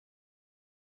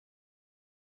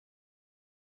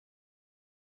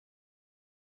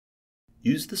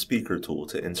Use the Speaker tool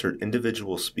to insert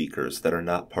individual speakers that are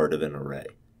not part of an array.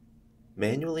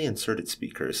 Manually inserted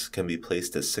speakers can be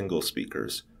placed as single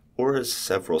speakers or as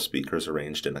several speakers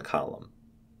arranged in a column.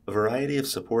 A variety of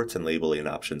supports and labeling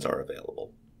options are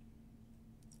available.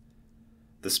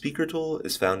 The Speaker tool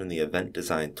is found in the Event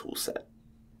Design toolset.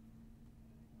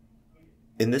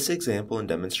 In this example and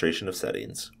demonstration of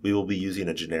settings, we will be using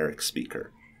a generic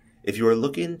speaker. If you are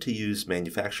looking to use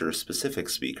manufacturer-specific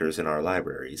speakers in our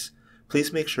libraries,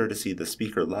 please make sure to see the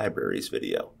Speaker Libraries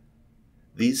video.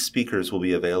 These speakers will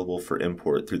be available for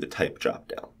import through the Type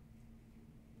dropdown.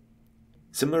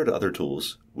 Similar to other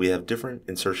tools, we have different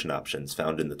insertion options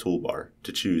found in the toolbar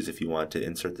to choose if you want to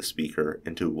insert the speaker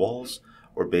into walls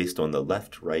or based on the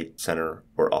left, right, center,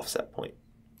 or offset point.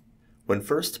 When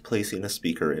first placing a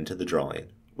speaker into the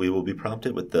drawing, we will be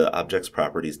prompted with the Object's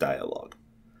Properties dialog.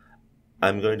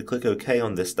 I'm going to click OK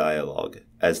on this dialog,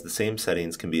 as the same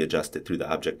settings can be adjusted through the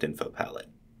Object Info palette.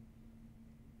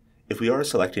 If we are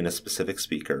selecting a specific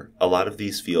speaker, a lot of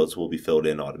these fields will be filled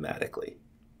in automatically.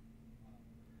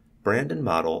 Brand and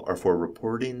model are for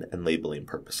reporting and labeling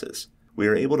purposes. We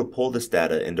are able to pull this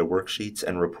data into worksheets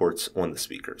and reports on the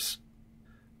speakers.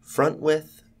 Front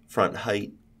width, front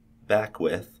height, back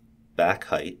width, back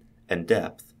height, and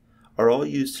depth are all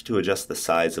used to adjust the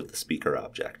size of the speaker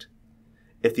object.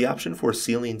 If the option for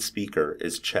ceiling speaker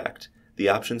is checked, the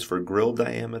options for grill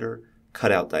diameter,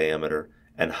 cutout diameter,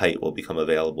 and height will become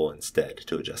available instead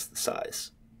to adjust the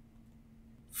size.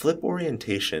 Flip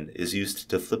orientation is used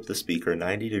to flip the speaker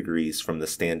 90 degrees from the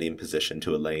standing position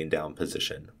to a laying down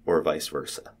position, or vice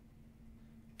versa.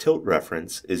 Tilt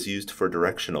reference is used for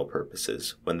directional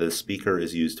purposes when the speaker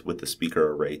is used with the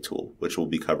Speaker Array tool, which will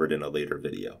be covered in a later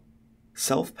video.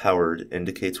 Self-powered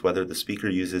indicates whether the speaker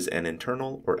uses an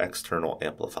internal or external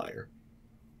amplifier.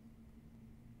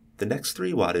 The next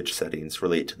three wattage settings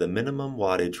relate to the minimum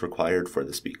wattage required for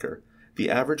the speaker, the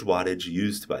average wattage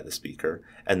used by the speaker,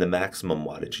 and the maximum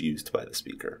wattage used by the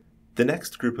speaker. The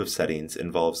next group of settings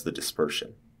involves the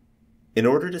dispersion. In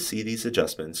order to see these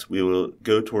adjustments, we will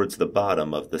go towards the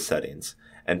bottom of the settings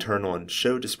and turn on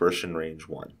Show Dispersion Range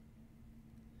 1.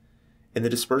 In the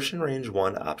Dispersion Range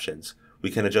 1 options, we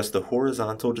can adjust the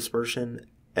horizontal dispersion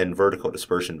and vertical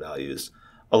dispersion values,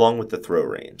 along with the throw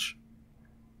range.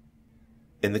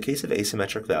 In the case of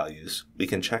asymmetric values, we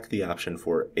can check the option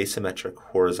for asymmetric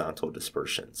horizontal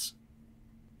dispersions.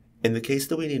 In the case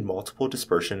that we need multiple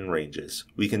dispersion ranges,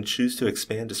 we can choose to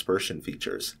expand dispersion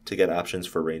features to get options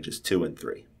for ranges 2 and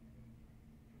 3.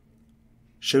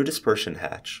 Show Dispersion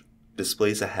Hatch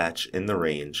displays a hatch in the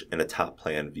range in a top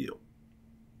plan view.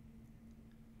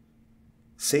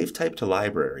 Save Type to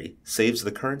Library saves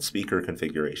the current speaker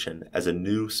configuration as a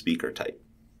new speaker type.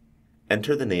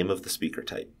 Enter the name of the speaker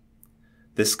type.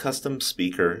 This custom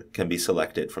speaker can be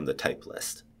selected from the type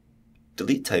list.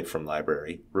 Delete Type from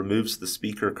Library removes the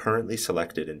speaker currently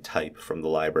selected in type from the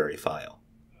library file.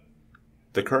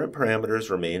 The current parameters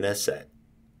remain as set,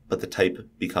 but the type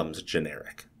becomes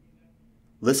generic.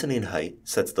 Listening Height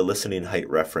sets the listening height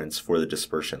reference for the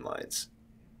dispersion lines.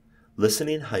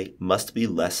 Listening height must be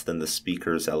less than the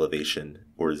speaker's elevation,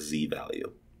 or Z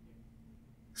value.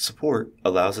 Support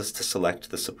allows us to select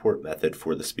the support method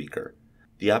for the speaker.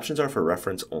 The options are for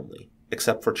reference only,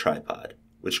 except for tripod,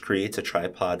 which creates a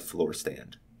tripod floor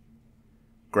stand.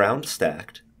 Ground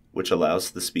stacked, which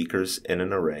allows the speakers in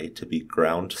an array to be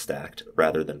ground stacked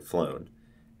rather than flown,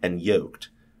 and yoked,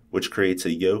 which creates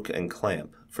a yoke and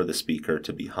clamp for the speaker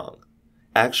to be hung.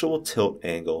 Actual tilt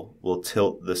angle will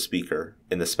tilt the speaker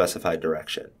in the specified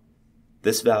direction.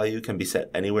 This value can be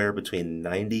set anywhere between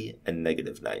 90 and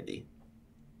 -90.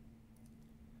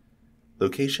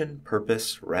 Location,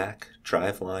 purpose, rack,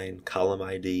 driveline, column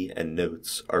ID, and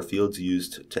notes are fields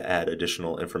used to add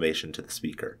additional information to the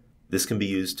speaker. This can be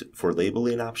used for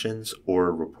labeling options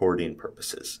or reporting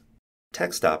purposes.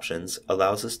 Text options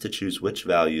allows us to choose which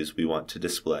values we want to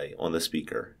display on the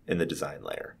speaker in the design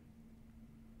layer.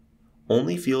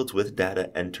 Only fields with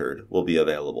data entered will be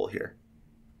available here.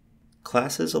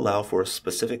 Classes allow for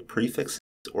specific prefixes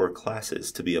or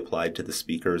classes to be applied to the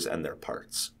speakers and their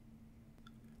parts.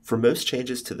 For most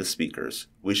changes to the speakers,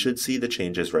 we should see the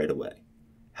changes right away.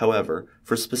 However,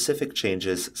 for specific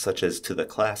changes such as to the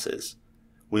classes,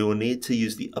 we will need to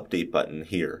use the Update button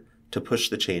here to push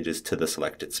the changes to the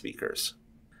selected speakers.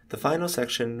 The final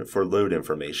section for load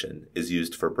information is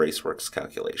used for Braceworks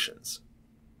calculations.